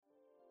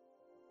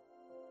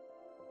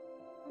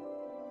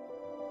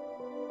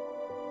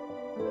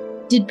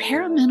Did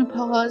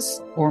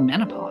perimenopause or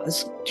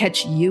menopause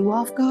catch you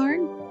off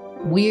guard?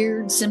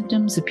 Weird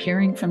symptoms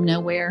appearing from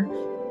nowhere?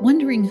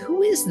 Wondering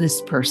who is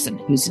this person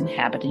who's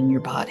inhabiting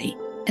your body?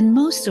 And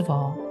most of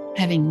all,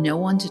 having no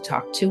one to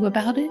talk to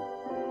about it?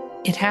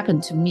 It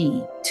happened to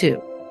me,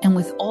 too. And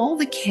with all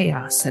the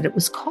chaos that it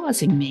was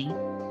causing me,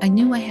 I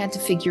knew I had to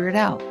figure it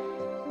out.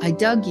 I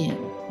dug in,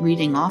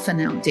 reading often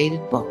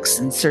outdated books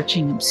and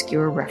searching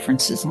obscure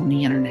references on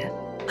the internet.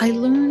 I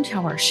learned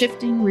how our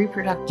shifting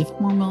reproductive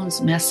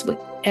hormones mess with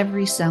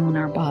every cell in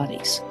our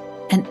bodies.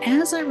 And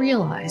as I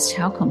realized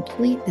how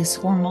complete this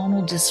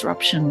hormonal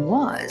disruption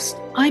was,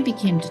 I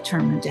became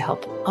determined to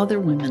help other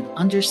women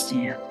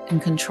understand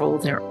and control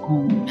their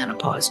own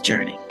menopause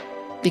journey.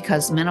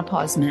 Because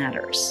menopause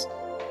matters.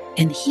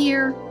 And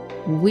here,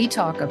 we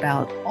talk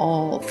about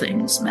all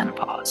things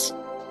menopause.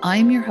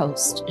 I'm your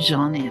host,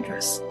 Jean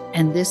Andrus,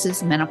 and this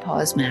is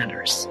Menopause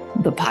Matters,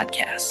 the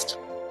podcast.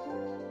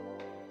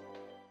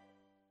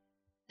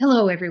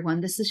 Hello,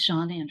 everyone. This is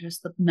Jean Andrus,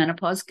 the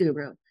menopause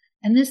guru,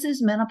 and this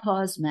is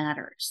Menopause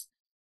Matters.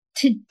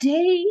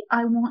 Today,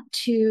 I want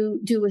to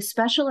do a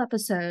special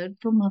episode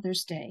for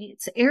Mother's Day.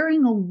 It's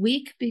airing a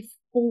week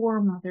before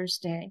Mother's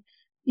Day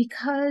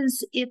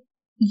because if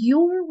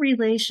your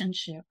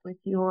relationship with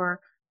your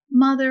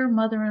mother,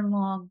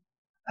 mother-in-law,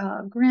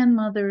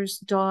 grandmothers,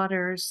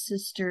 daughters,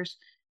 sisters,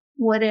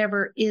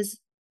 whatever is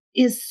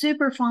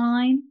super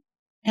fine,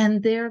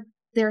 and they're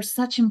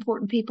such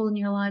important people in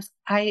your lives,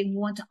 I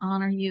want to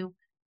honor you.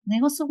 And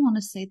I also want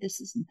to say this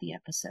isn't the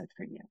episode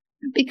for you,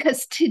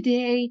 because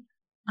today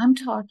I'm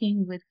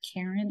talking with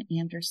Karen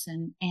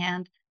Anderson,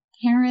 and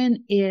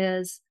Karen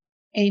is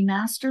a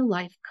master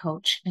life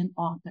coach and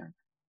author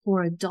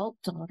for adult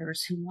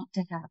daughters who want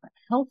to have a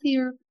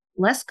healthier,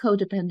 less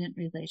codependent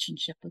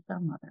relationship with their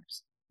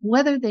mothers,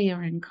 whether they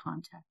are in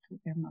contact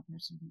with their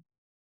mothers or not.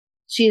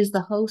 She is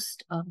the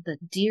host of the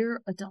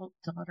Dear Adult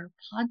Daughter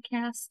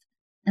podcast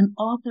and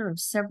author of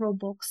several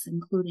books,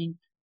 including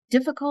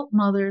Difficult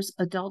Mothers,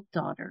 Adult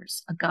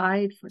Daughters, A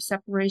Guide for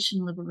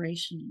Separation,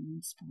 Liberation, and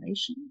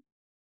Inspiration,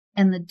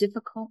 and the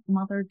Difficult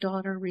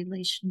Mother-Daughter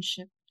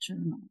Relationship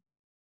Journal.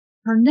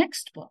 Her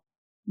next book,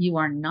 You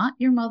Are Not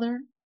Your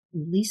Mother,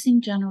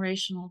 Releasing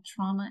Generational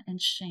Trauma and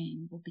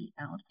Shame, will be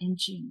out in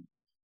June.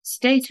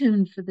 Stay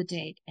tuned for the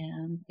date,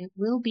 and it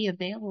will be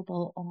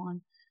available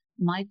on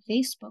my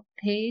Facebook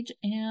page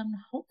and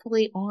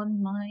hopefully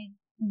on my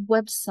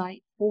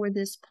website for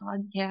this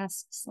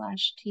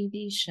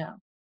podcast/TV show.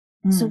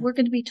 So we're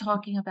going to be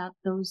talking about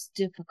those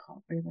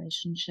difficult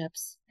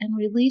relationships and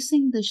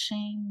releasing the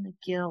shame, the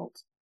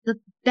guilt, the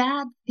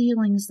bad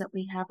feelings that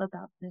we have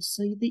about this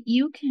so that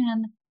you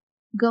can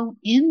go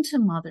into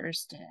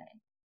Mother's Day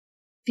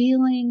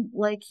feeling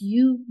like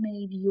you've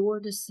made your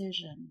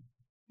decision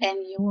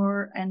and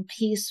you're in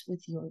peace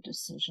with your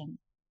decision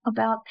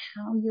about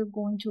how you're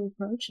going to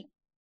approach it.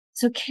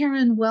 So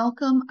Karen,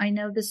 welcome. I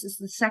know this is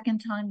the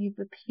second time you've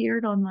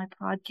appeared on my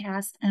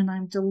podcast, and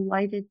I'm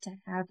delighted to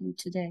have you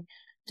today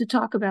to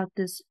talk about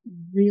this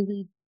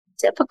really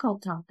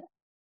difficult topic.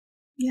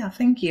 Yeah,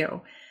 thank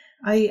you.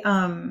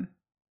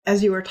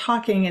 As you were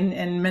talking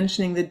and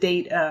mentioning the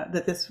date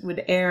that this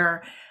would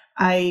air,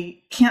 I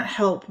can't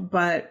help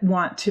but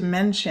want to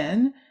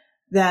mention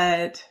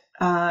that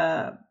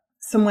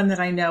someone that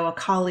I know, a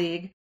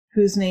colleague,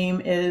 whose name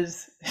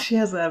is, she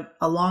has a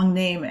long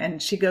name,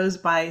 and she goes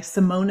by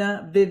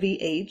Simona Vivi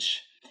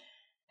H.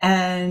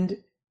 And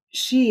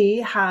she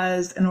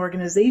has an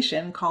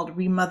organization called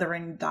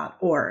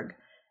remothering.org.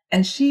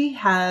 And she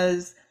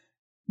has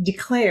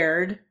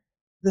declared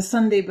the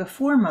Sunday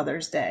before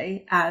Mother's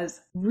Day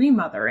as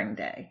Remothering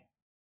Day.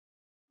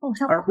 Oh,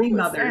 how or cool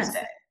Remother's is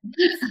that?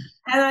 Day.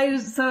 And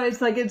so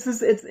it's like, it's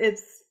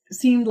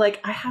seemed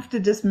like I have to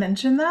just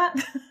mention that.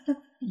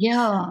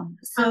 Yeah.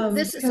 So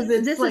this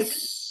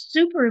is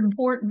super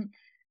important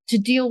to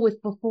deal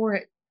with before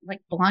it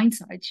like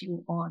blindsides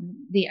you on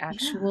the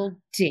actual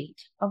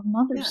date of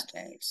Mother's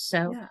Day.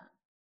 So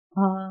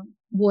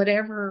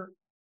whatever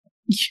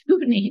you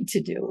need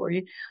to do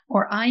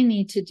or I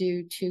need to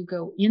do to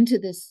go into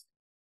this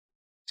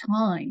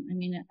time. I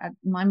mean,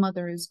 my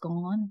mother is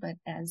gone, but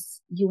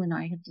as you and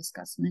I have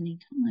discussed many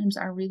times,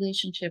 our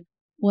relationship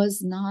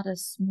was not a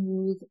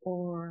smooth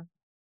or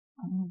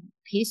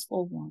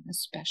peaceful one,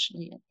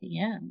 especially at the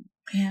end.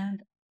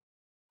 And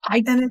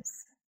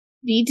it's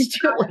need to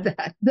deal with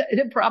that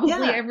probably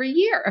every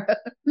year.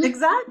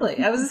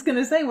 Exactly. I was just going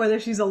to say, whether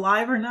she's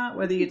alive or not,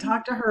 whether you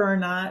talk to her or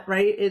not,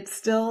 right? It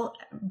still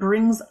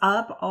brings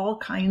up all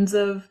kinds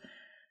of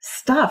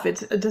stuff.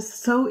 It's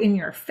just so in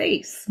your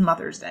face,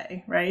 Mother's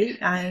Day, right?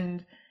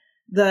 And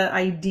the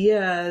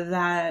idea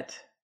that,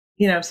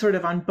 sort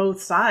of on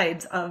both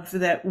sides of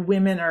that,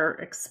 women are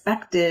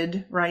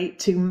expected, right,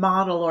 to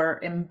model or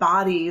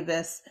embody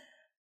this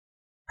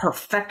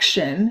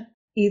perfection,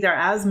 either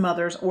as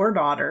mothers or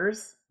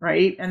daughters,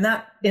 right? And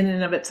that in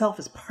and of itself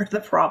is part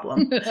of the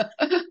problem.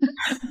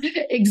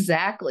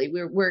 Exactly.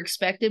 We're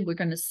expected.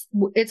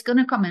 It's going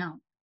to come out.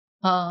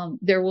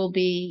 There will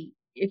be,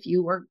 if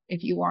you are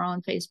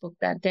on Facebook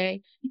that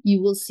day,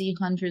 you will see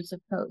hundreds of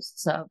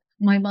posts of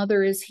my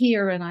mother is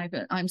here and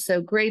I'm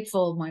so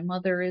grateful. My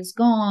mother is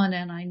gone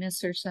and I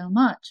miss her so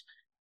much.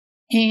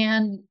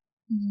 And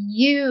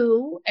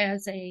you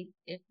as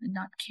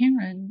not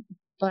Karen,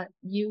 but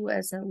you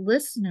as a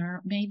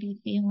listener may be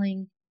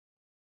feeling,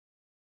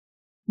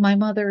 my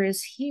mother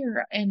is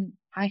here and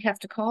I have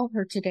to call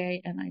her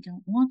today and I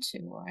don't want to,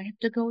 or I have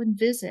to go and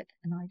visit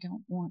and I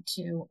don't want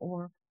to,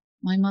 or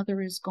my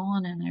mother is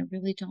gone and I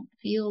really don't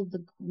feel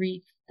the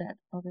grief that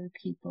other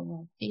people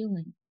are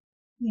feeling.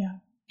 Yeah.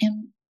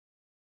 And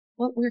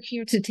what we're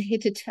here today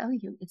to tell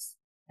you is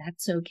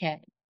that's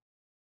okay.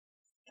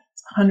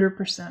 It's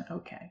 100%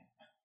 okay.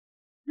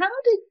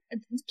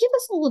 Give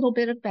us a little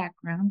bit of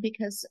background,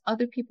 because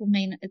other people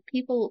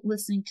people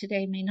listening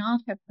today may not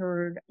have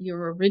heard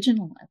your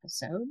original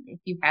episode. If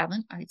you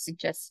haven't,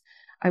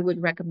 I would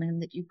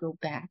recommend that you go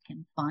back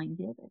and find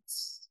it.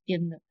 It's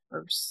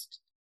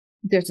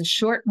there's a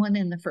short one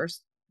in the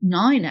first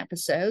 9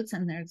 episodes,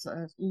 and there's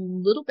a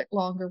little bit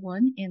longer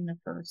one in the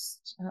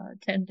first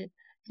 10 to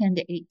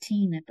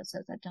 18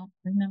 episodes. I don't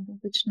remember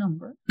which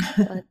number,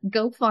 but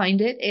go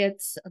find it.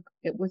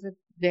 It was a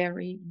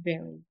very,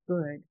 very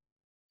good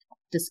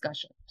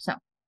discussion. So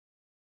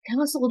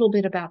tell us a little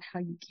bit about how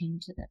you came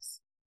to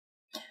this.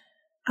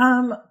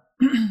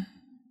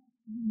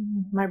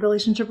 My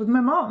relationship with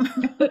my mom.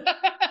 But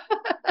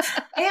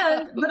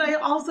I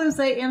also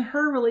say in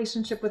her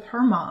relationship with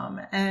her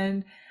mom.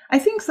 And I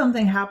think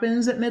something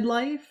happens at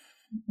midlife,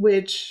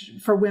 which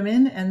for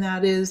women, and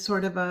that is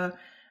sort of a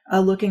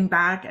looking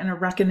back and a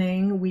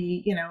reckoning.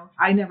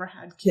 I never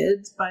had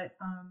kids, but,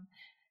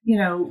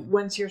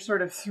 once you're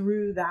sort of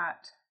through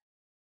that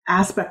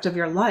aspect of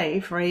your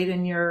life, right,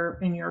 in your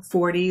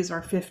 40s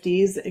or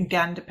 50s,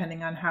 again,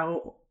 depending on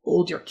how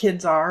old your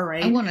kids are,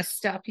 right? I want to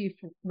stop you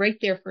right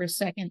there for a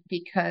second,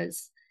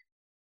 because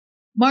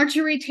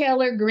Marjorie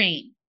Taylor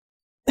Greene,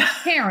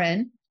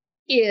 Karen,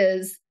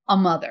 is a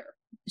mother.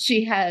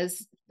 She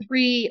has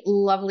 3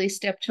 lovely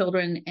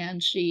stepchildren,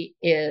 and she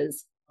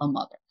is a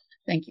mother.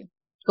 Thank you.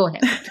 Go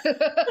ahead.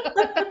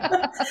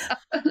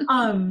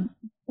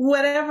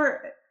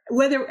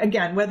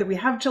 Whether we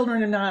have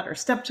children or not, or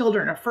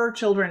stepchildren or fur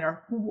children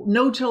or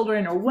no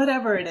children or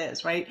whatever it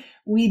is, right?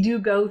 We do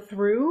go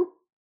through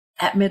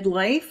at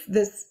midlife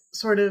this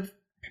sort of,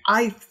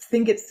 I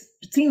think it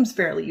seems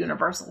fairly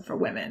universal for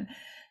women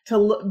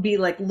to be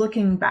like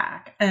looking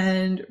back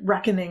and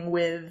reckoning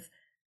with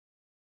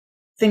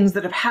things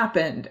that have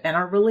happened and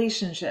our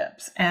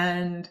relationships.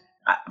 And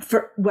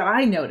for what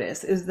I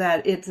notice is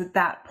that it's at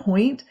that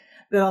point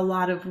that a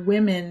lot of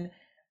women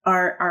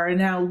are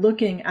now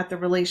looking at the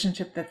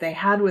relationship that they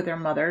had with their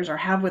mothers or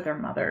have with their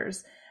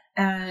mothers,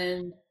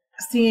 and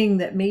seeing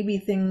that maybe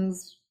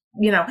things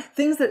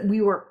that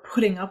we were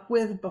putting up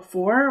with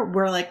before,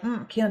 we're like,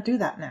 can't do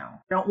that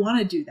now. Don't want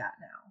to do that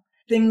now.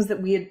 Things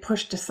that we had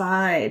pushed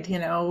aside,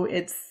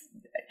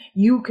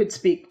 you could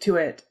speak to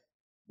it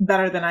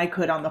better than I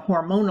could on the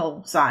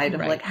hormonal side of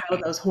like how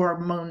those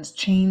hormones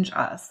change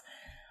us.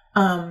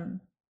 But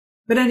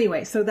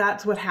anyway, so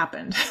that's what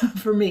happened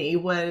for me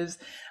was,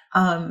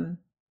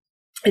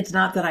 it's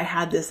not that I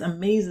had this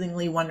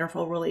amazingly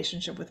wonderful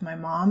relationship with my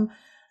mom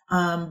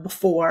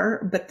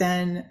before, but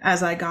then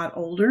as I got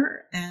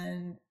older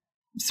and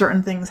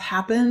certain things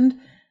happened,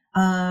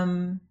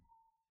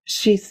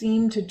 she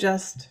seemed to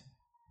just,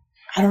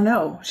 I don't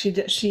know, she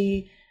just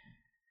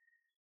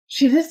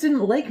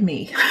didn't like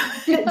me,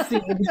 it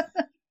seemed.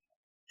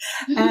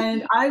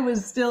 And I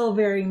was still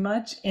very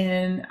much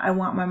I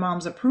want my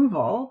mom's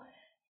approval.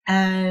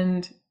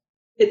 And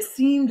it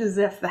seemed as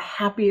if the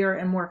happier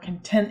and more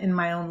content in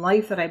my own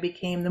life that I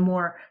became, the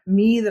more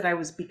me that I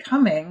was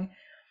becoming,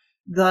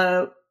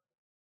 the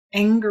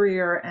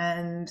angrier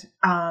and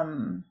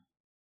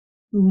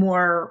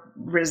more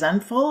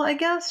resentful, I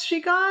guess, she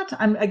got.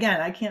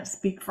 Again, I can't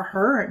speak for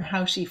her and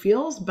how she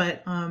feels,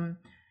 but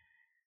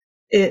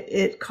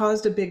it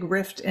caused a big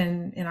rift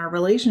in our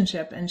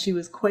relationship, and she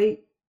was quite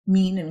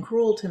mean and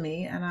cruel to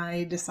me. And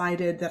I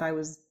decided that I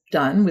was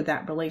done with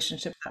that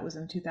relationship. That was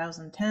in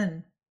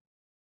 2010.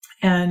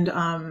 And,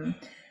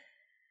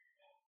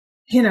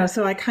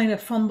 so I kind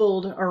of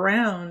fumbled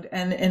around,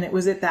 and it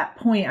was at that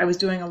point I was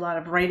doing a lot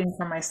of writing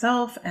for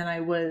myself, and I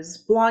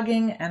was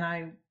blogging, and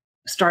I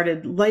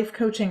started life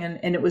coaching,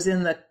 and it was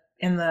in the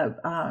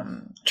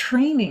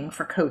training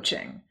for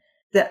coaching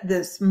that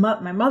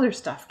my mother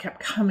stuff kept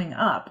coming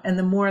up. And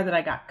the more that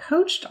I got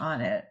coached on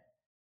it,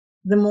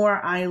 the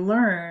more I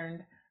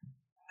learned,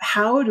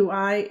 how do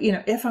I,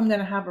 if I'm going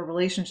to have a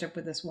relationship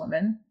with this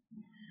woman,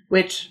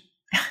 which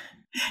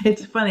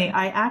it's funny,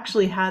 I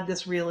actually had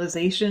this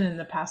realization in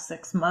the past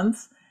 6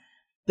 months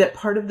that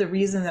part of the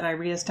reason that I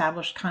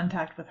reestablished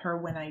contact with her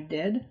when I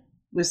did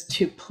was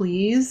to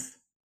please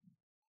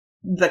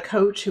the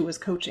coach who was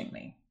coaching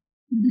me.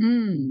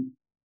 Mm-hmm.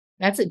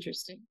 That's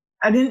interesting.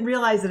 I didn't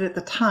realize it at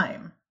the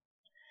time.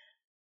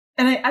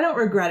 And I don't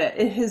regret it.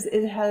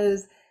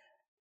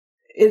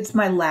 It's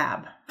my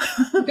lab.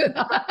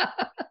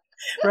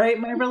 Right?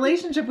 My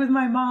relationship with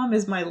my mom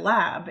is my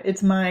lab.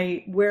 It's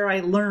where I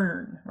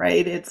learn,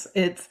 right? It's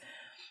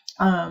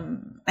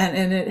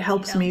And it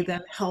helps me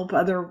then help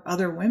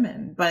other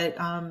women. But,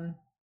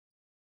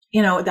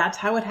 you know, that's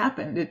how it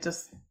happened. It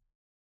just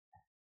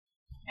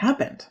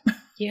happened.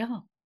 Yeah.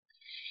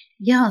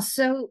 Yeah.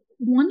 So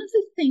one of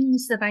the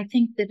things that I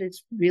think that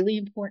is really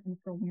important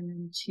for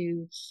women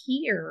to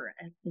hear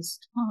at this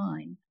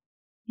time,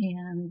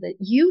 and that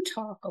you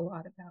talk a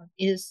lot about,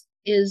 is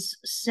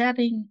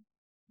setting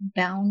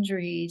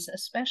boundaries,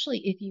 especially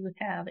if you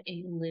have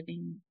a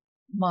living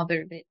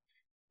mother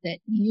that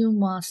you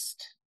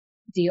must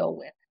deal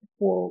with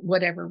for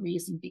whatever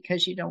reason,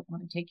 because you don't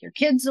want to take your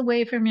kids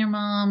away from your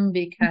mom,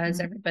 because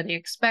everybody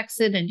expects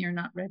it and you're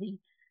not ready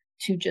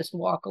to just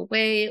walk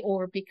away,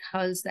 or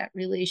because that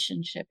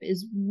relationship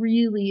is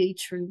really a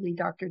truly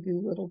Dr.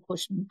 Dolittle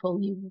push me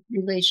pull you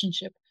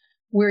relationship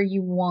where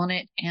you want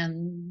it,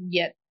 and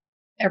yet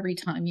every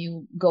time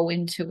you go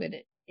into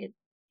it, it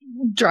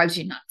drives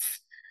you nuts.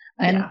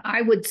 And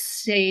I would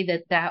say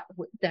that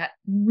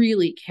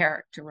really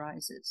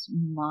characterizes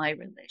my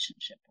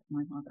relationship with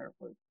my mother,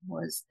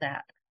 was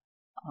that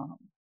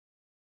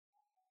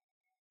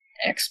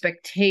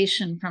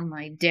expectation from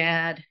my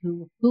dad,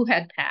 who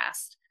had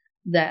passed,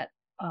 that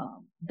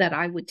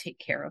I would take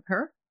care of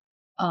her.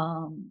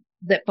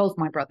 That both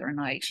my brother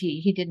and I,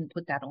 he didn't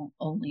put that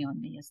only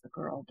on me as the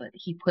girl, but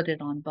he put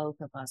it on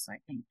both of us. I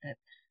think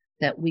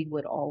that we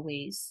would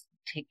always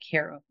take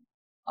care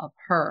of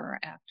her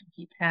after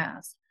he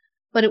passed.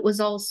 But it was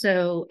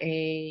also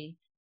I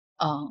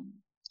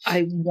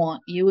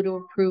want you to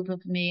approve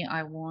of me.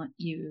 I want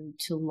you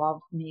to love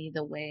me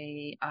the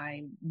way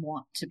I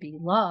want to be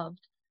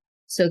loved.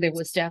 So there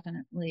was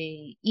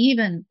definitely,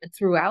 even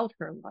throughout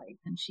her life,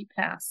 and she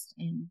passed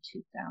in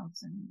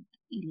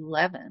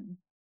 2011.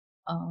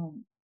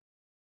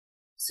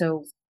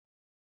 So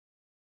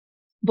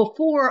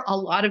before a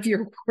lot of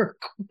your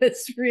work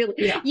was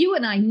really, you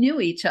and I knew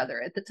each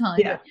other at the time,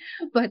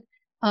 but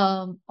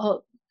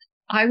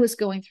I was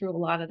going through a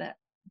lot of that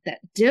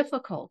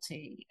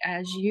difficulty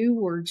as you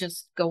were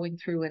just going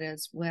through it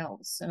as well.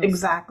 So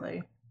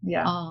exactly.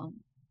 Yeah.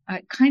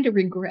 I kind of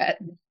regret,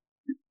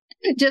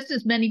 just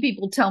as many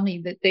people tell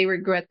me that they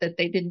regret that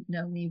they didn't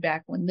know me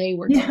back when they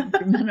were going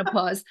through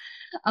menopause.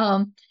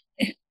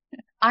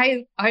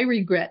 I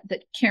regret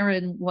that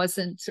Karen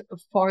wasn't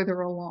farther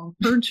along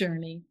her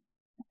journey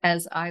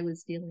as I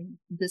was dealing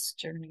this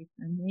journey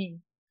for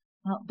me.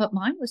 But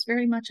mine was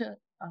very much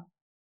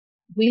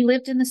we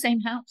lived in the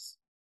same house.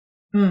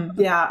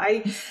 Yeah,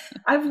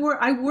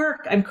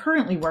 I'm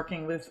currently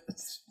working with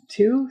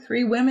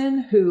 2-3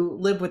 women who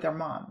live with their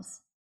moms.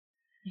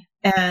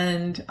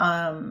 And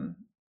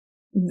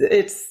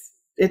it's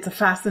a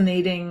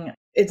fascinating,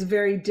 it's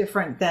very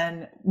different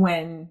than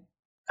when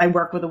I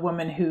work with a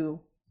woman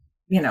who,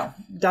 you know,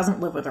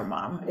 doesn't live with her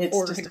mom. It's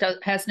or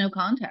has no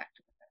contact.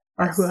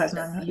 Or who has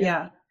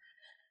no,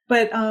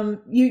 But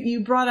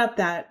you brought up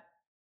that,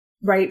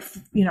 right,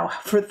 you know,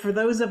 for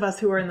those of us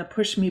who are in the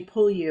push me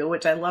pull you,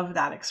 which I love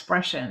that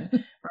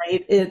expression,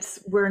 right?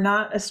 We're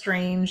not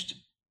estranged,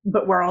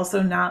 but we're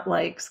also not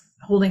like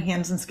holding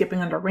hands and skipping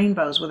under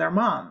rainbows with our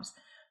moms,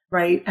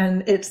 right?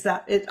 And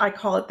I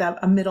call it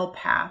a middle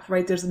path,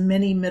 right? There's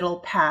many middle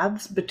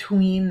paths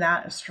between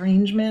that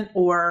estrangement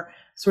or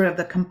sort of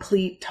the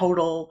complete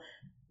total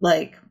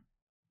like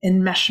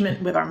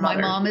enmeshment with our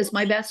mother. My mom is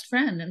my best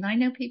friend, and I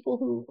know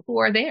people who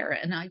are there,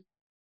 and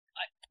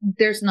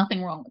there's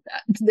nothing wrong with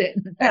that.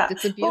 In fact,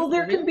 it's a beautiful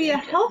there can be a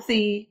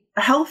healthy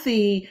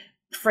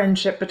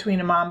friendship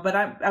between a mom, but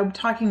I'm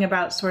talking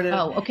about sort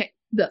of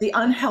the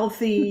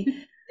unhealthy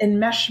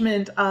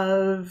enmeshment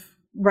of,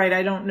 right,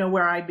 I don't know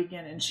where I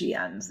begin and she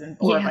ends,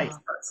 or vice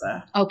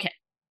versa. Okay.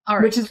 All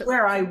right. Which is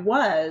where I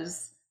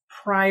was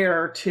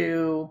prior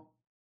to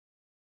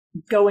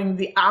going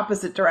the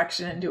opposite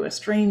direction into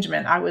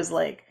estrangement. I was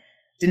like,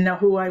 didn't know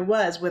who I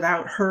was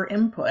without her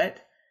input.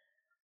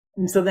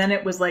 And so then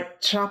it was like,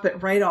 chop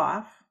it right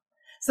off.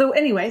 So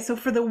anyway, so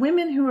for the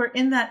women who are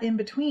in that in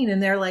between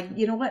and they're like,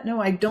 you know what?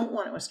 No, I don't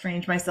want to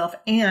estrange myself.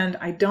 And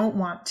I don't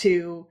want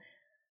to,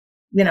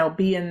 you know,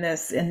 be in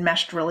this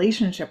enmeshed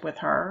relationship with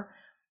her.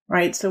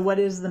 Right. So what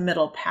is the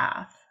middle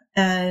path?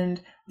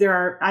 And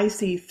I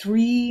see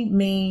three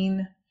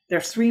main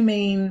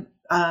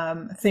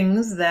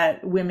things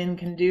that women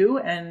can do,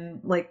 and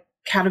like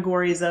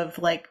categories of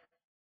like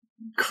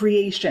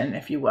creation,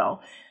 if you will.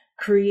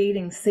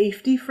 Creating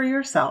safety for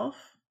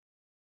yourself,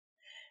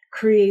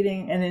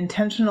 creating an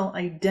intentional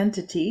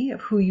identity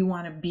of who you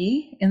want to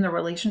be in the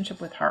relationship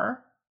with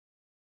her,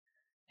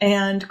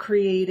 and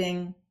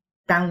creating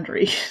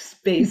boundaries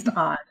based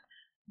on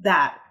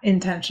that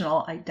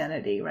intentional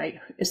identity, right?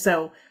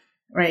 So,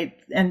 right.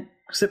 And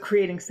so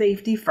creating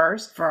safety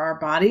first for our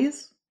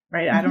bodies,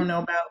 right? I don't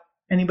know about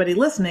anybody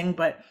listening,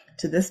 but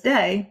to this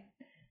day,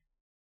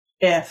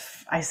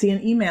 if I see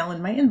an email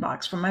in my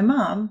inbox from my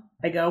mom,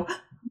 I go,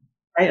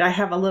 right, I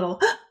have a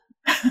little.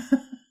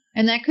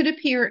 And that could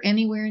appear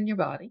anywhere in your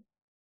body.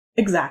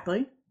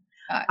 Exactly.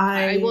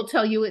 I will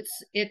tell you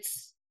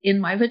it's in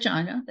my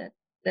vagina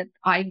that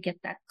I get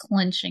that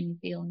clenching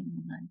feeling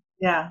when I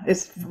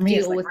it's for me, deal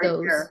it's like with right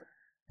those. here.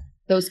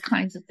 those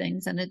kinds of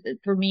things. And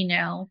for me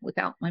now,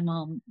 without my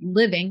mom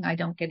living, I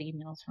don't get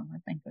emails from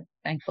her,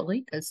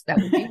 thankfully, because that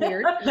would be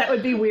weird. That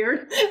would be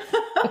weird.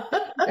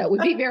 That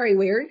would be very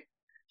weird.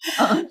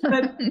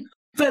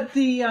 But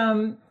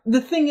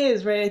the thing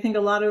is, right, I think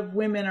a lot of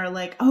women are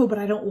like, oh, but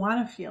I don't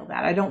want to feel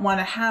that. I don't want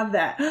to have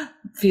that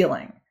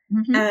feeling.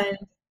 Mm-hmm. And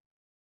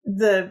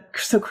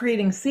so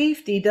creating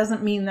safety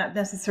doesn't mean that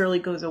necessarily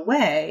goes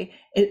away.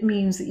 It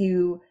means that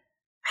you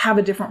have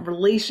a different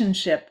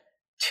relationship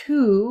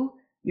to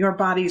your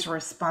body's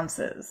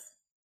responses.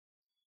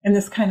 And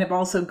this kind of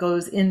also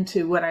goes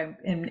into what I'm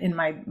in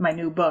my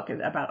new book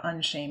about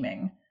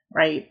unshaming,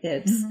 right?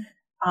 It's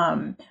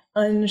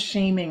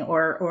unshaming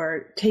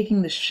or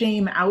taking the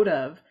shame out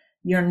of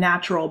your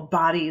natural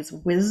body's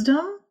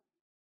wisdom,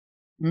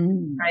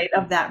 right?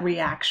 Of that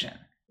reaction,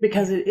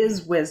 because it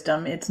is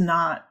wisdom. It's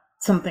not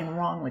something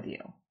wrong with you.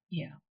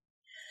 Yeah.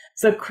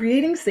 So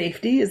creating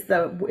safety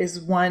is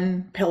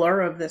one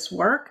pillar of this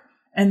work.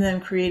 And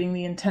then creating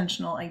the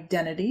intentional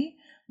identity,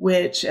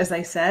 which, as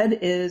I said,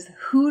 is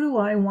who do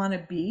I want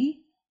to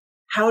be?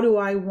 How do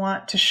I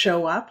want to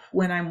show up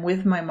when I'm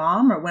with my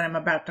mom or when I'm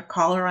about to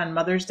call her on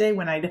Mother's Day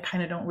when I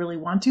kind of don't really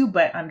want to,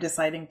 but I'm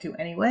deciding to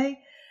anyway?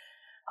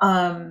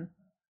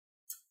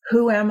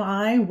 Who am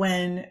I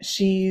when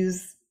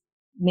she's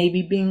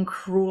maybe being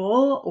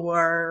cruel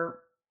or,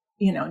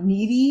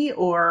 needy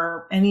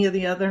or any of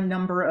the other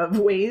number of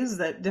ways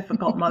that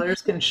difficult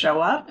mothers can show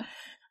up?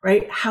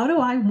 Right? How do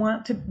I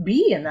want to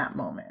be in that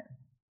moment?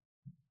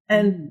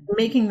 And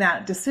making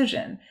that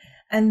decision.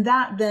 And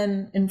that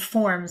then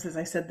informs, as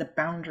I said, the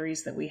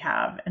boundaries that we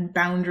have. And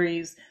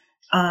boundaries,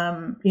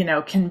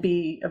 can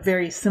be a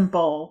very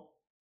simple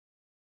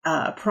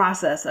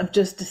process of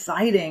just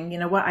deciding,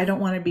 I don't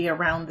want to be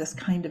around this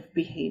kind of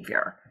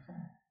behavior.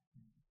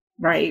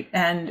 Right?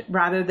 And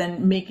rather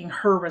than making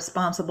her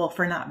responsible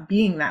for not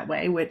being that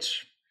way,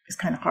 which is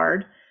kind of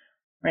hard,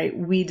 right?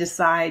 We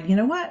decide,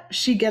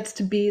 she gets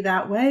to be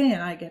that way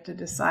and I get to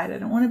decide I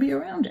don't want to be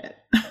around it.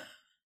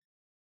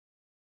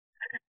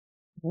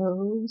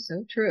 Oh,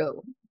 so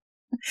true.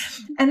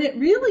 And it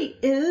really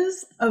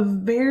is a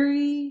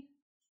very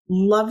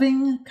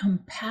loving,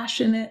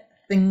 compassionate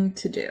thing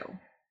to do.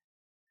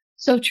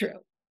 So true.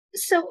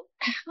 So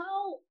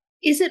how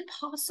is it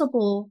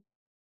possible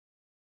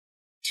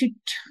to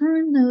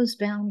turn those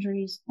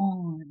boundaries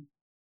on?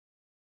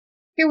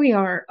 Here we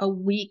are a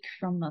week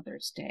from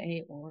Mother's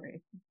Day, or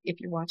if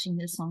you're watching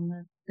this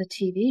on the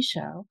TV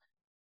show,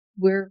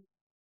 we're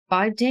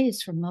 5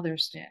 days from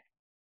Mother's Day.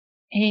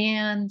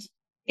 And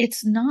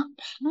it's not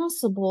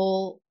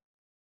possible.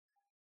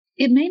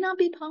 It may not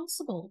be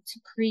possible to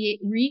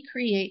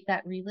recreate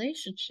that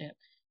relationship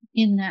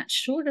in that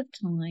short of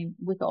time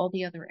with all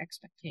the other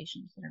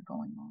expectations that are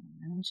going on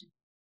around you.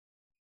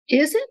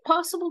 Is it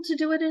possible to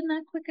do it in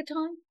that quick a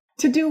time?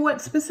 To do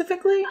what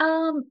specifically?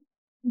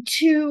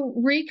 To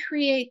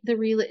recreate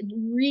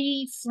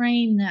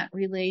reframe that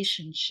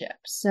relationship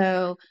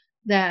so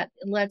that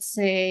let's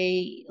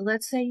say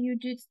you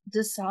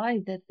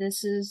decide that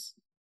this is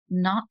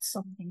not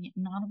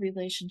a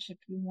relationship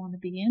you want to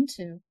be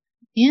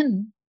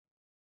in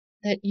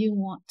that you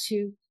want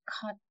to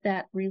cut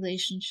that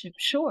relationship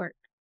short.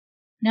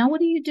 Now, what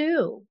do you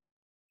do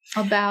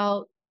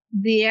about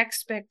the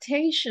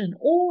expectation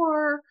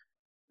or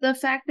the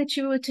fact that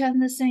you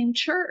attend the same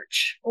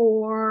church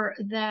or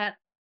that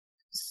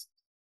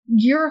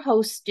you're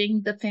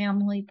hosting the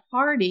family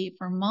party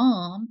for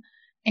mom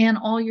and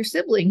all your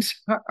siblings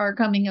are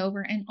coming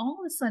over and all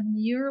of a sudden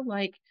you're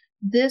like,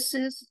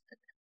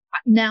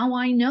 now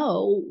I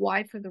know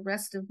why for the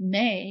rest of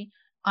May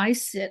I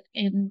sit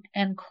and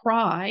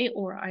cry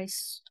or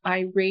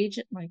I rage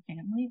at my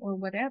family or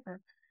whatever.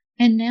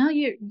 And now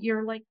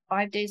you're like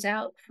 5 days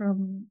out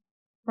from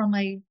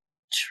a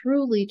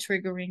truly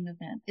triggering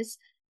event.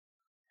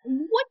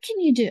 What can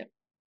you do?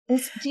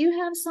 Do you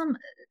have some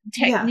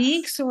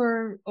techniques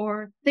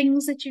or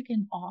things that you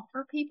can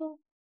offer people?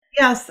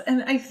 Yes.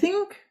 And I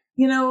think,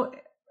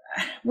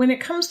 when it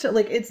comes to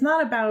it's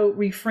not about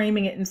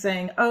reframing it and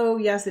saying, oh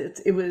yes,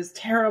 it was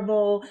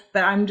terrible,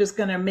 but I'm just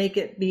going to make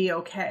it be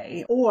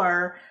okay.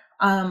 Or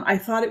I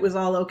thought it was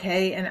all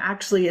okay and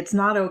actually it's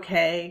not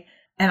okay.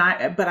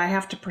 But I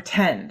have to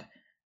pretend.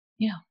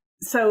 Yeah.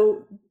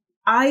 So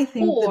I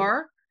think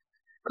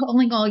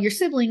calling all your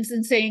siblings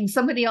and saying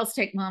somebody else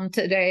take mom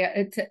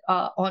today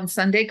on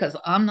Sunday because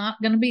I'm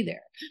not going to be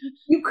there.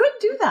 You could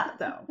do that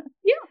though.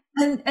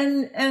 Yeah.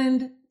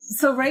 And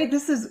so, right,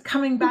 this is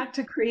coming back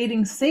to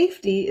creating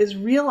safety is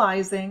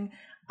realizing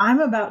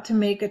I'm about to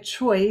make a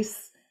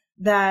choice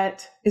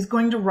that is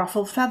going to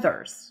ruffle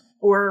feathers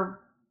or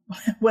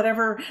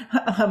whatever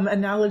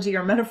analogy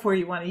or metaphor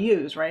you want to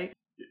use, right?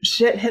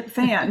 Shit hit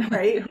fan,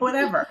 right?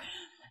 Whatever.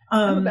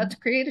 I'm about to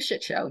create a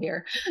shit show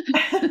here.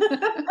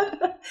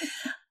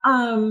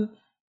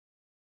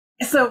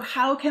 So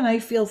how can I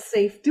feel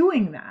safe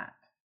doing that?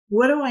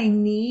 What do I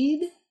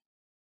need?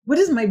 What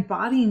does my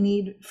body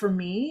need for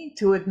me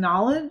to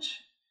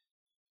acknowledge?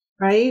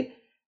 Right?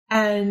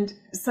 And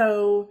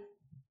so,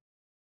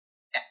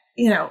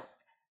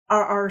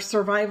 our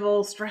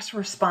survival stress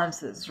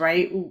responses,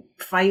 right?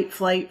 Fight,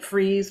 flight,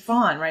 freeze,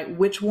 fawn, right?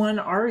 Which one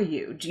are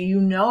you? Do you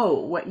know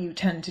what you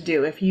tend to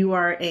do? If you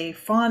are a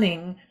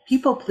fawning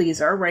people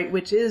pleaser, right?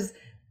 Which is,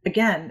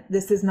 again,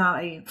 this is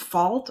not a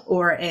fault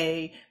or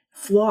a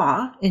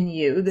flaw in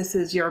you. This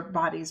is your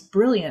body's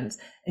brilliance.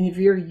 And if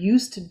you're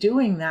used to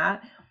doing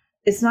that,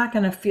 it's not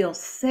going to feel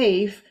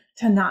safe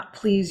to not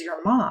please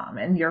your mom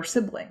and your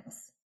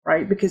siblings,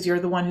 right? Because you're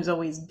the one who's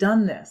always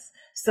done this.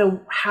 So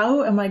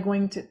how am I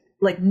going to,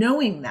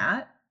 knowing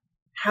that,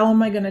 how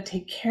am I going to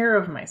take care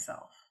of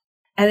myself?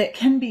 And it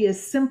can be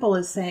as simple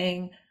as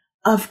saying,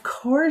 of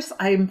course,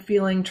 I'm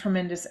feeling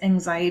tremendous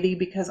anxiety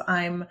because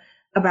I'm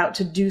about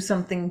to do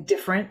something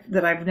different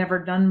that I've never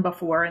done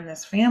before in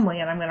this family,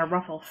 and I'm going to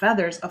ruffle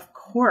feathers. Of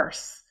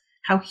course,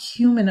 how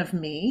human of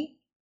me,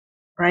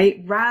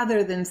 right?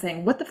 Rather than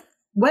saying,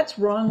 what's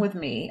wrong with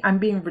me? I'm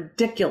being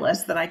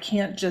ridiculous that I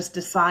can't just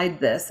decide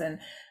this. And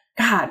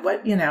God,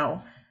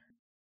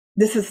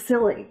 this is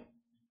silly.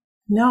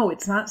 No,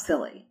 it's not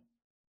silly,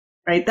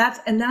 right? That's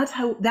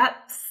how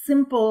that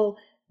simple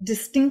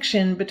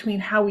distinction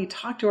between how we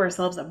talk to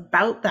ourselves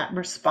about that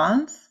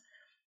response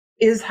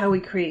is how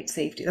we create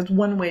safety. That's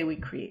one way we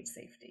create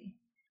safety.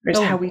 It's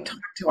how we talk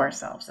to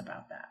ourselves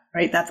about that,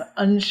 right? That's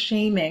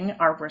unshaming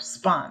our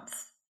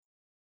response.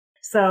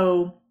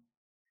 So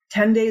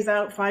 10 days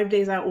out, 5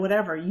 days out,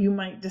 whatever, you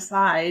might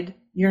decide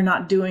you're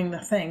not doing the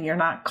thing. You're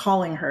not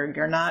calling her.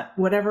 You're not,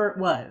 whatever it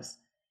was.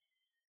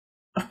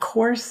 Of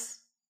course,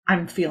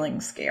 I'm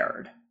feeling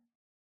scared.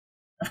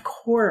 Of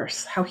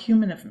course, how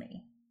human of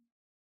me,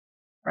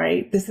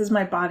 right? This is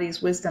my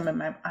body's wisdom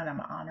and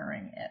I'm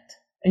honoring it.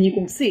 And you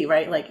can see,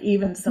 right?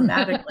 Even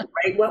somatically,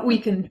 right? What we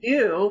can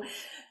do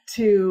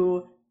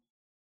to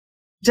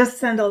just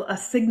send a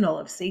signal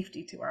of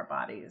safety to our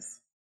bodies.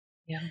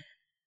 Yeah.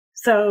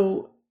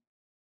 So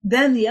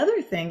then the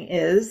other thing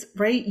is,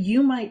 right?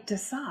 You might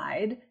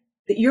decide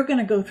that you're going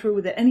to go through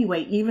with it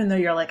anyway, even though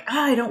you're like,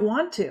 I don't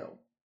want to.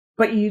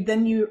 But you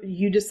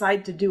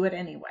decide to do it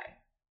anyway,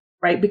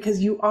 right?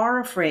 Because you are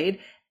afraid.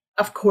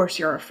 Of course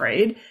you're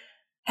afraid.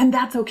 And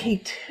that's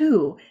okay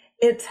too.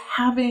 It's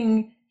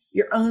having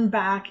your own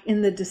back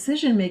in the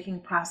decision-making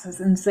process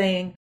and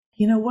saying,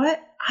 you know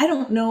what? I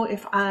don't know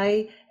if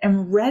I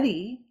am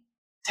ready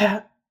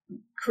to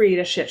create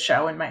a shit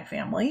show in my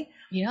family.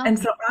 Yeah. And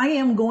so I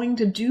am going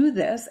to do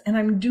this, and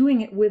I'm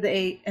doing it with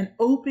an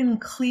open,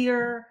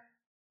 clear,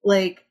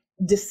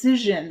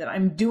 decision that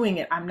I'm doing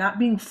it. I'm not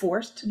being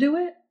forced to do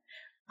it.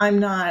 I'm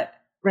not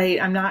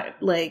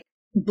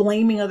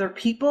blaming other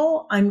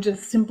people. I'm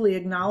just simply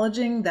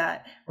acknowledging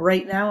that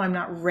right now I'm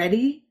not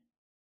ready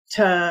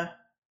to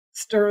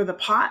stir the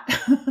pot,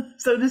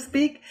 so to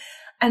speak.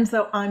 And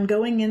so I'm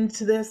going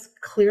into this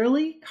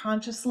clearly,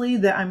 consciously,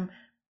 that I'm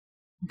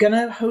going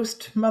to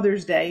host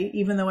Mother's Day,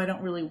 even though I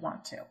don't really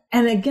want to.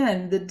 And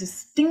again, the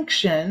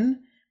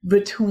distinction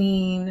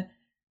between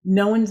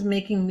no one's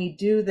making me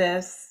do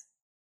this,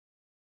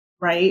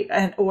 right?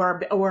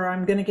 Or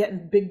I'm going to get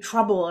in big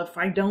trouble if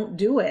I don't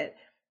do it,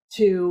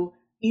 to,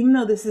 even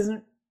though this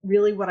isn't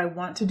really what I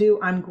want to do,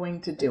 I'm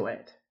going to do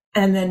it.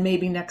 And then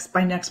maybe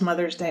by next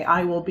Mother's Day,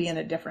 I will be in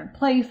a different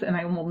place and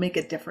I will make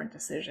a different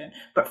decision.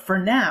 But for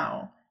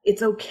now,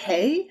 it's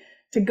okay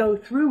to go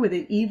through with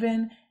it,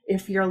 even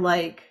if you're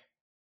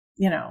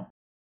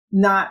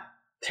not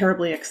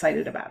terribly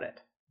excited about it.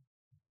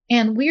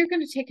 And we're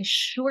going to take a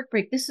short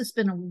break. This has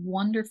been a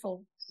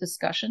wonderful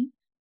discussion.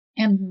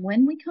 And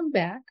when we come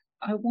back,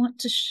 I want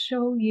to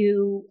show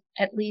you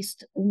at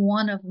least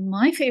one of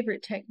my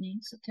favorite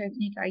techniques, a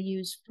technique I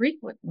use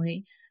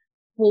frequently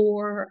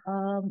for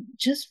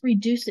just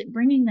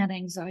bringing that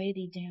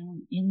anxiety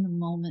down in the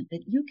moment,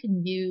 that you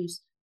can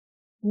use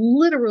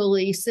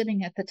literally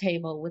sitting at the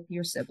table with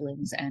your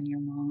siblings and your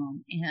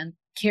mom. And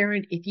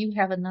Karen, if you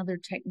have another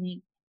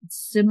technique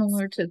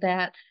similar to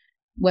that,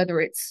 whether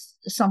it's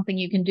something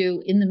you can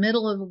do in the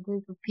middle of a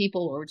group of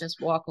people or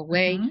just walk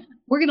away,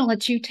 we're going to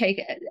let you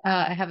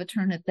have a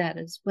turn at that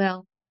as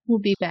well. We'll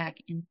be back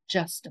in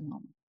just a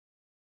moment.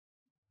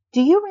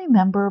 Do you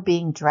remember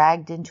being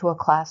dragged into a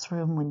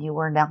classroom when you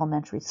were in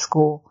elementary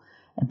school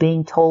and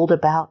being told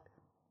about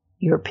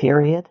your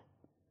period?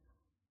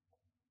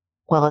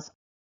 Well, as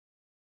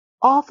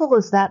awful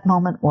as that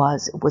moment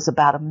was, it was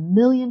about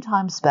 1,000,000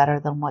 times better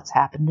than what's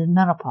happened in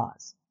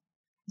menopause.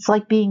 It's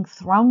like being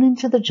thrown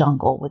into the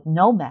jungle with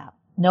no map,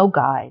 no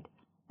guide,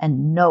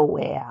 and no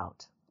way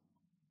out.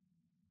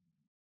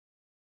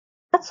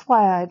 That's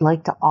why I'd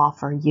like to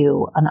offer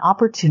you an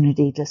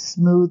opportunity to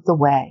smooth the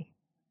way.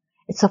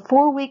 It's a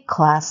 4-week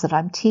class that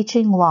I'm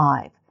teaching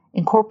live,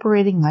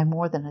 incorporating my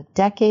more than a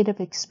decade of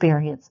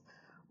experience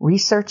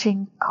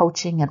researching,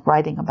 coaching, and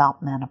writing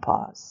about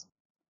menopause.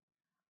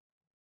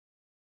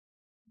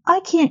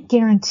 I can't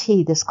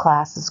guarantee this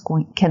class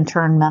can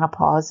turn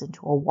menopause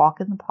into a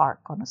walk in the park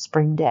on a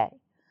spring day,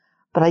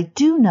 but I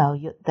do know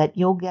that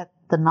you'll get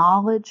the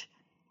knowledge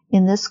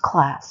in this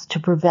class to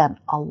prevent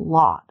a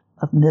lot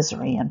of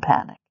misery and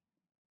panic.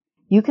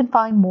 You can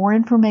find more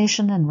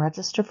information and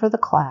register for the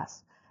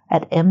class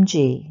at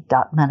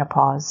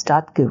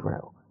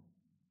mg.menopause.guru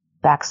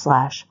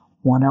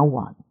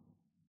 101.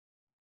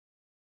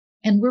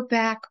 And we're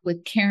back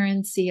with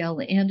Karen C.L.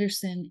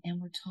 Anderson,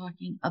 and we're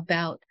talking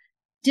about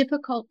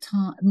difficult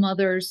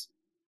mothers,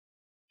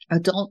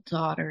 adult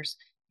daughters,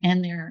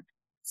 and their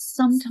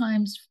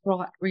sometimes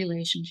fraught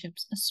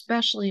relationships,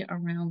 especially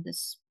around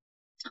this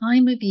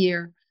time of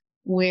year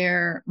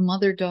where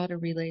mother-daughter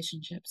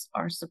relationships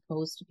are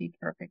supposed to be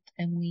perfect,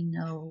 and we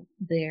know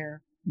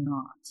they're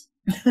not.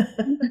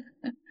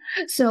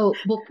 So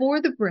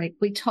before the break,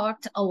 we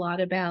talked a lot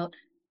about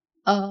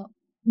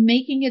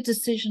making a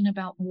decision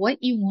about what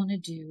you want to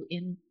do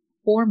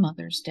for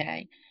Mother's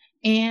Day.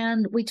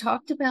 And we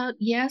talked about,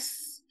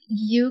 yes,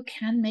 you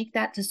can make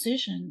that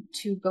decision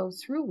to go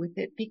through with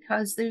it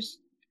because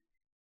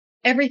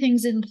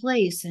everything's in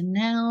place, and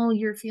now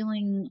you're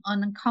feeling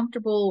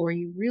uncomfortable, or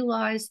you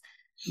realize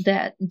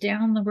that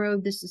down the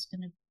road this is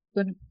going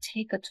to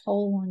take a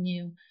toll on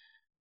you.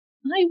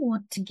 I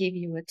want to give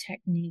you a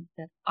technique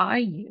that I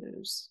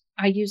use.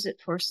 I use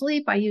it for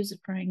sleep, I use it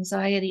for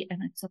anxiety,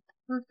 and it's a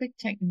perfect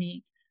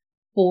technique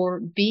for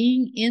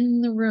being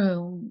in the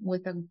room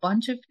with a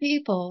bunch of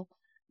people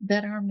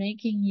that are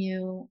making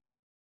you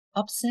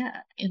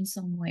upset in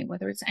some way,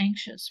 whether it's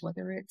anxious,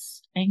 whether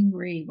it's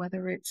angry,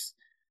 whether it's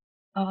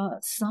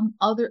some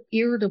other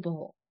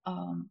irritable,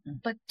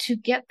 but to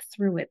get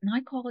through it. And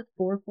I call it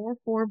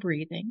 4-4-4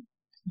 breathing.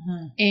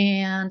 Mm-hmm.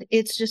 And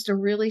it's just a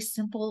really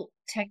simple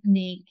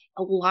technique.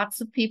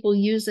 Lots of people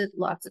use it.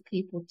 Lots of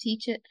people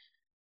teach it.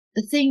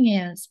 The thing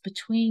is,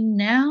 between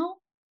now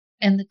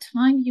and the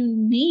time you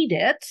need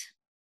it,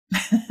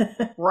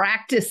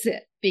 practice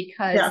it,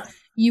 because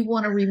you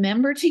want to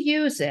remember to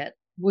use it,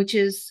 which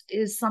is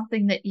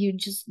something that you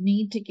just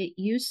need to get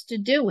used to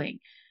doing.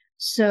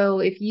 So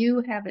if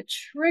you have a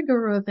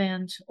trigger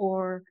event,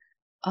 or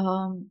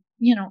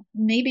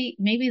maybe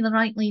the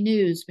nightly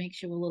news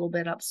makes you a little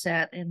bit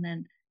upset, and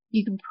then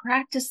you can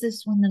practice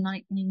this when the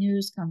nightly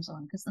news comes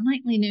on, because the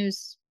nightly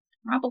news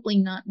probably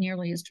not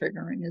nearly as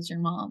triggering as your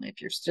mom. If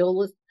you're still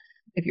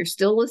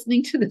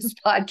listening to this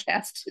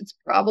podcast, it's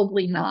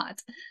probably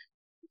not.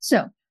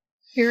 So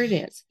here it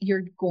is.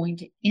 You're going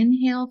to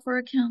inhale for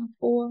a count of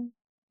 4.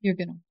 You're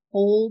going to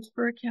hold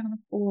for a count of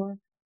 4.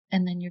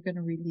 And then you're going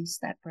to release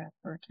that breath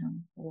for a count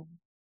of 4.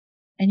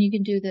 And you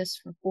can do this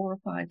for 4 or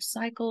 5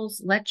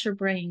 cycles. Let your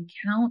brain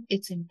count.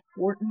 It's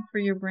important for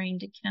your brain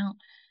to count,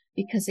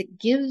 because it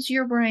gives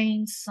your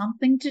brain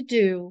something to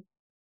do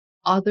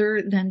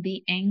other than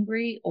be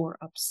angry or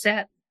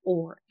upset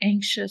or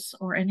anxious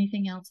or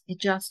anything else. It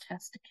just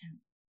has to count.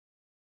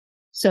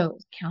 So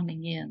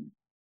counting in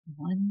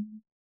 1,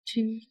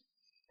 2,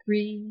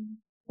 3,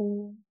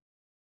 4,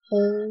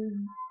 hold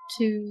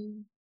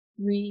 2,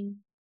 3,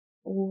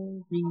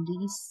 4,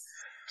 release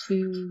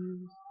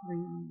 2, 3,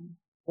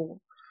 4,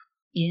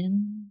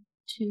 in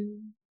 2,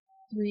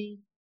 3,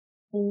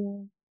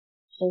 4,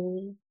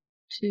 hold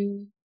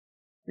 2,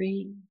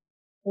 3,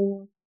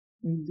 4,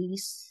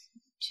 release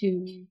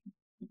 2,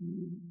 3,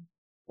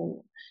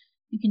 4.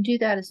 You can do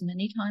that as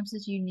many times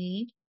as you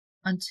need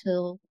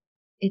until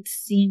it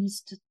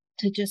seems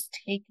to just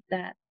take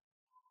that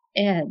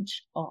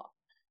edge off.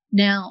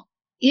 Now,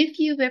 if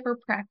you've ever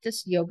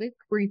practiced yogic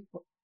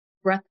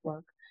breath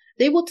work,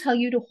 they will tell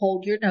you to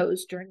hold your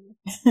nose during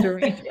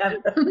during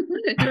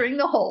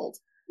the hold.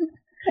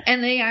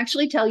 And they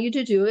actually tell you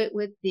to do it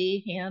with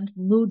the hand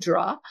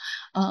mudra.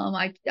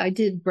 I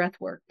did breath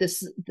work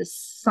this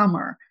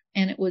summer,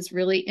 and it was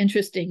really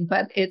interesting,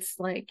 but it's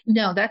like,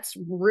 no, that's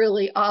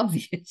really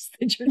obvious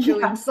that you're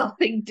doing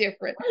something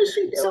different.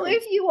 So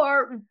if you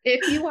are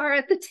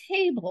at the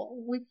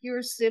table with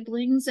your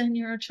siblings and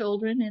your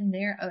children and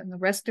and the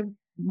rest of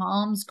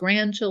mom's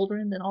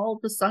grandchildren and all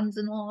the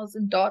sons-in-laws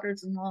and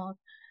daughters-in-law,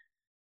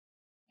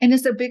 and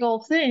it's a big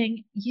old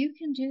thing, you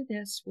can do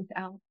this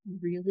without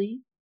really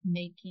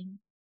making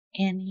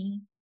any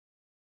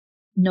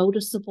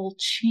noticeable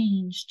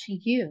change to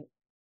you.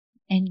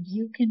 And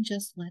you can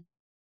just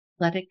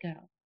let it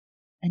go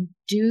and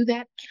do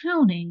that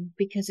counting,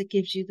 because it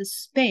gives you the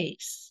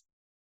space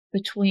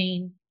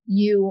between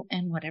you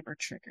and whatever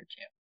triggered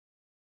you.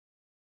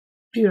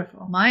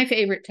 Beautiful. My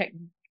favorite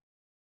technique.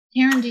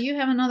 Karen, do you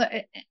have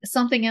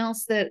something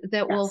else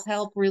that will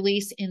help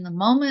release in the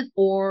moment,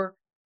 or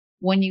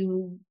when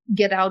you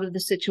get out of the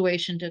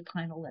situation to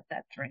kind of let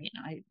that drain?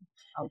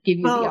 I'll give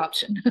you the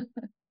option.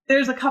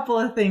 There's a couple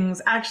of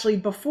things actually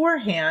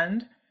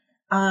beforehand.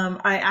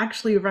 I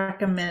actually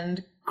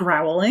recommend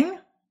growling.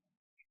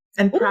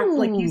 And practice,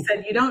 like you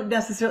said, you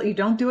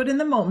don't do it in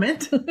the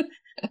moment,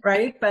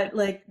 right? But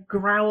like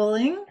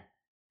growling,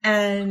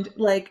 and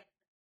like,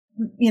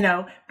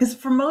 because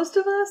for most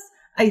of us,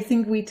 I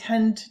think we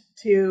tend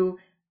to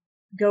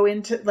go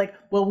into like,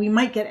 well, we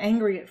might get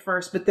angry at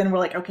first, but then we're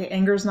like, okay,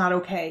 anger's not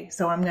okay.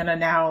 So I'm going to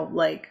now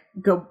like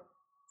go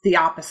the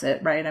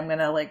opposite, right? I'm going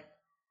to like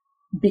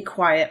be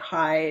quiet,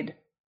 hide,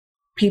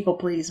 people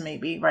please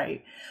maybe,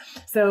 right?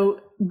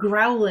 So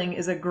growling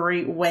is a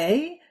great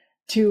way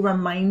to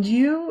remind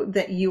you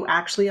that you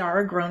actually are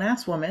a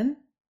grown-ass woman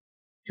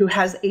who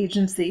has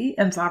agency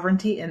and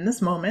sovereignty in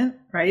this moment,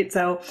 right?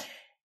 So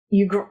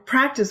you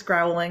practice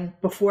growling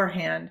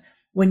beforehand.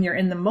 when you're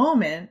in the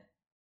moment,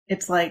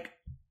 it's like,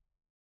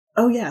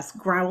 oh yes,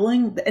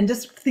 growling, and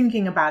just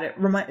thinking about it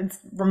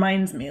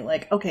reminds me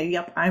like, okay,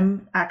 yep,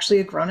 I'm actually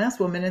a grown-ass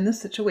woman in this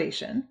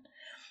situation.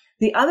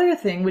 The other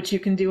thing, which you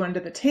can do under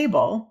the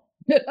table,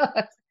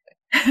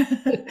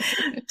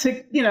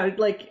 to,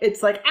 like,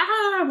 it's like,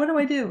 what do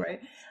I do?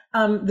 Right.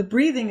 The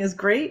breathing is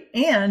great,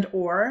 and,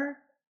 or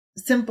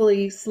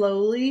simply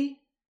slowly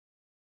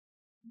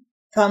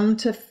thumb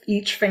to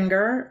each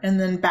finger and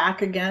then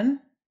back again.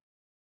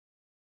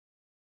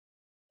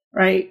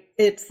 Right.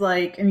 It's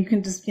like, and you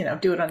can just,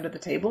 do it under the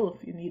table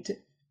if you need to.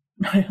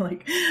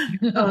 Like,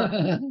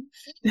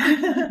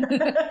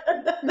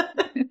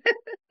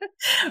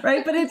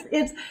 right. But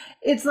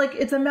it's like,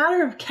 it's a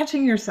matter of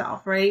catching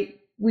yourself, right?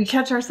 We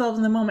catch ourselves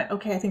in the moment.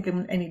 Okay, I think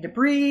I need to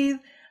breathe.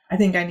 I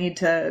think I need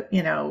to,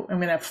 I'm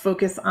going to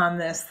focus on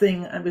this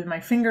thing with my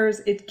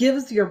fingers. It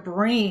gives your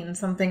brain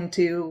something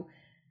to,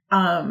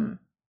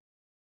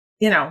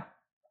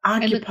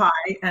 occupy,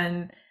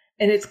 and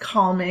it's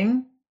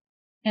calming.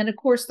 And of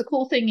course, the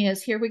cool thing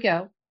is, here we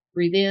go.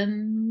 Breathe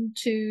in,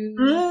 2,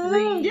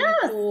 3,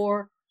 yes.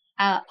 4,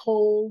 out,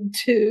 hold,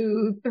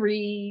 2,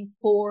 3,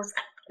 4,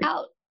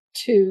 out,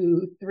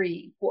 2,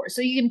 3, 4.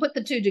 So you can put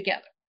the two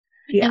together.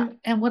 Yeah.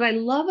 And what I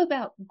love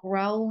about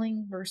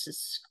growling versus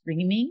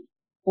screaming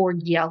or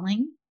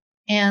yelling,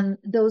 and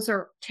those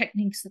are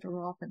techniques that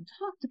are often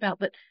talked about,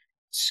 but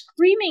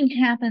screaming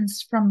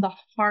happens from the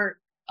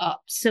heart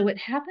up. So it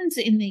happens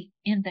in the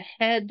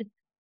head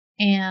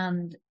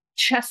and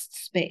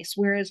chest space,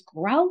 whereas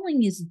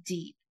growling is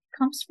deep, it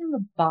comes from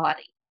the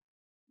body,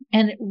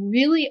 and it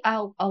really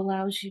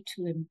allows you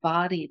to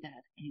embody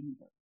that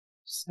anger.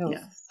 So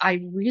yes.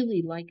 I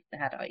really like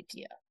that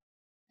idea.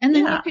 And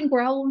then you can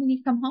growl when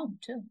you come home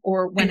too,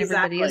 or when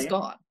everybody is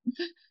gone.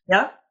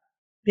 Yep.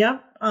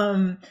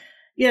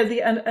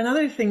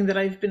 Another thing that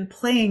I've been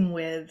playing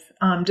with,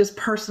 just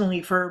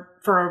personally for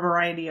a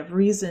variety of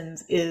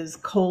reasons, is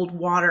cold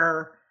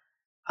water.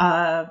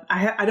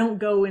 I don't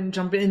go and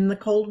jump in the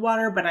cold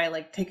water, but I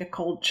like take a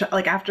cold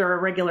like after a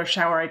regular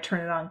shower, I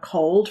turn it on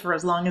cold for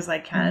as long as I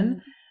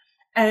can.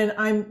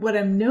 And what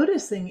I'm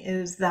noticing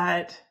is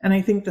that, and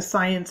I think the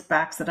science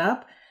backs it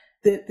up,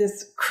 that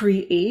this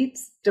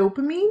creates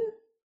dopamine,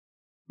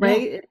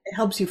 right? Yeah. It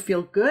helps you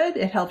feel good.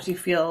 It helps you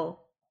feel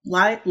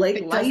light.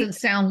 It doesn't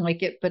sound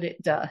like it, but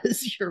it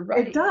does. You're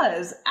right. It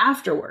does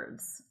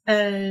afterwards.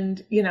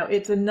 And,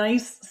 it's a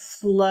nice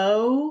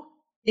slow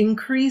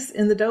increase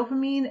in the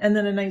dopamine, and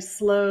then a nice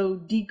slow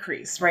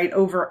decrease, right,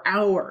 over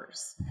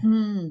hours.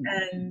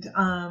 And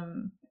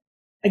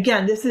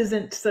again, this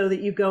isn't so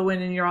that you go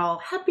in and you're all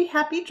happy,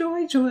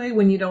 joy,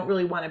 when you don't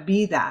really want to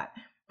be that.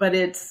 But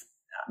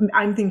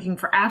I'm thinking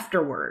for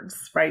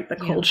afterwards, right? The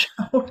cold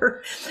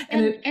shower.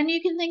 And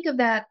you can think of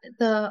that,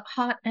 the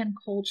hot and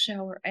cold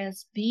shower,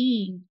 as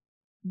being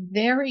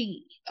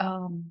very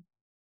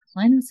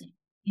cleansing.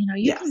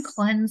 You can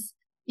cleanse,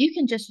 you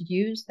can just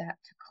use that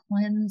to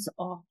cleanse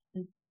off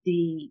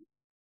the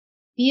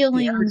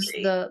feelings,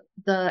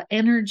 the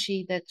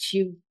energy that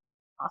you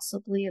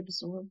possibly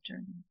absorbed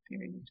during the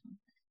period of time.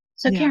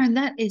 So Karen,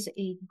 that is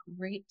a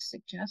great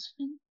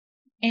suggestion.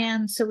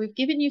 And so we've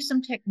given you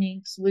some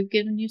techniques, we've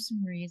given you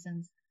some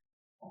reasons.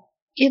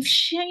 If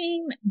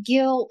shame,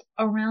 guilt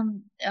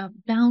around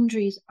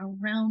boundaries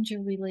around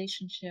your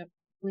relationship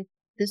with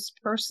this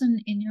person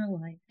in your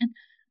life, and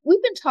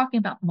we've been talking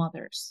about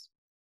mothers,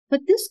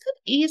 but this could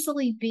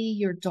easily be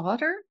your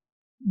daughter,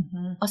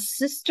 a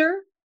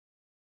sister,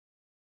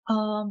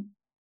 a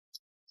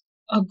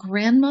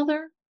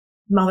grandmother,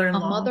 a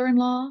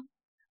mother-in-law.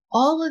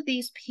 All of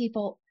these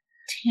people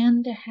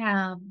tend to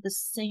have the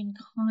same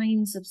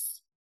kinds of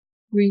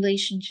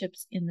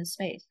relationships in the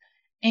space.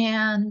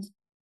 And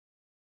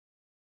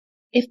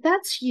if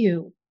that's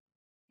you,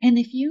 and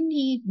if you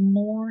need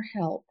more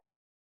help,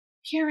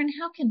 Karen,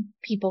 how can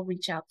people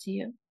reach out to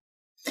you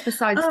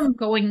besides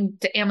going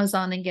to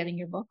Amazon and getting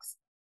your books?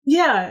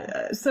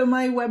 Yeah. So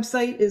my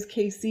website is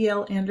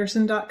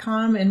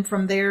kclanderson.com. And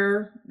from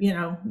there,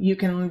 you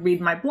can read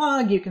my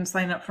blog. You can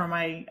sign up for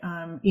my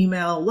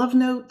email love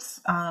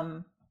notes,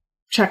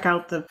 check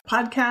out the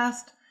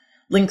podcast,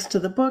 links to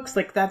the books.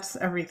 Like, that's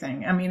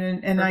everything. I mean,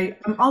 and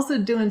I'm also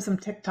doing some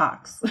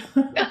TikToks.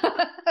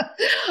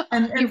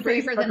 and You're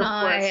braver than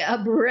I, a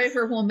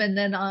braver woman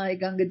than I,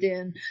 Gunga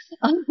Din.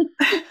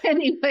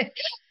 Anyway,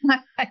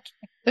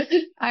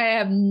 I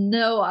have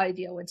no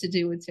idea what to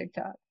do with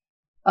TikTok.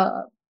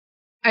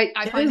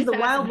 I find it the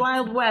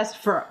wild west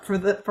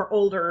for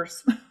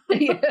olders.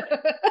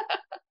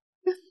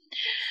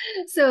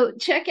 So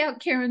check out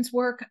Karen's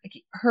work.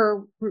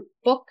 Her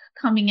book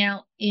coming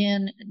out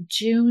in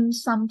June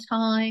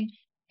sometime,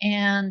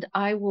 and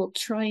I will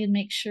try and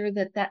make sure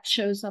that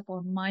shows up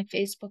on my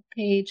Facebook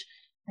page.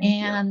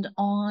 Thank you.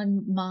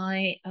 On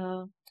my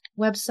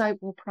website.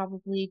 We'll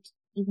probably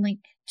link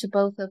to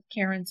both of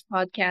Karen's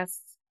podcast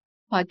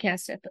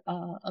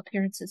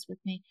appearances with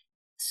me.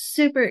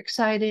 Super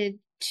excited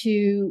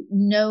to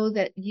know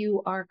that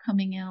you are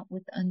coming out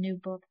with a new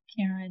book,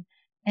 Karen,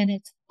 and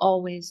it's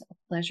always a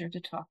pleasure to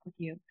talk with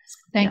you.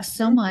 Thanks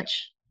so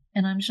much.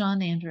 And I'm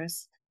Jean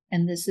Andrus.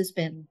 And this has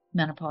been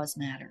Menopause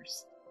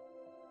Matters.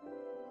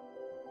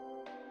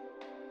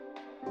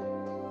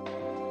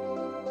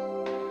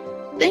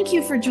 Thank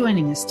you for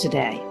joining us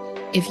today.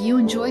 If you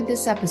enjoyed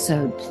this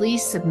episode,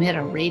 please submit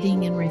a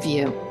rating and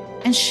review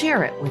and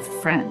share it with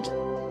a friend.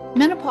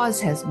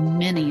 Menopause has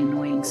many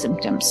annoying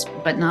symptoms,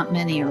 but not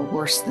many are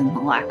worse than the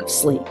lack of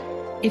sleep.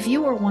 If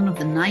you are one of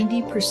the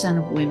 90%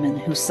 of women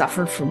who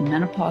suffer from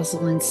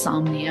menopausal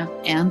insomnia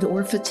and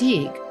or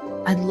fatigue,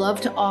 I'd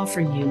love to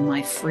offer you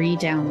my free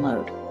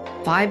download,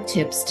 5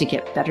 tips to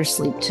get better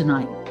sleep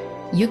tonight.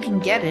 You can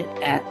get it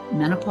at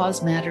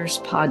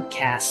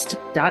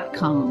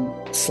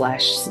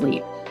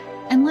menopausematterspodcast.com/sleep.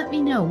 And let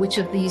me know which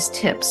of these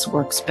tips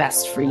works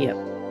best for you.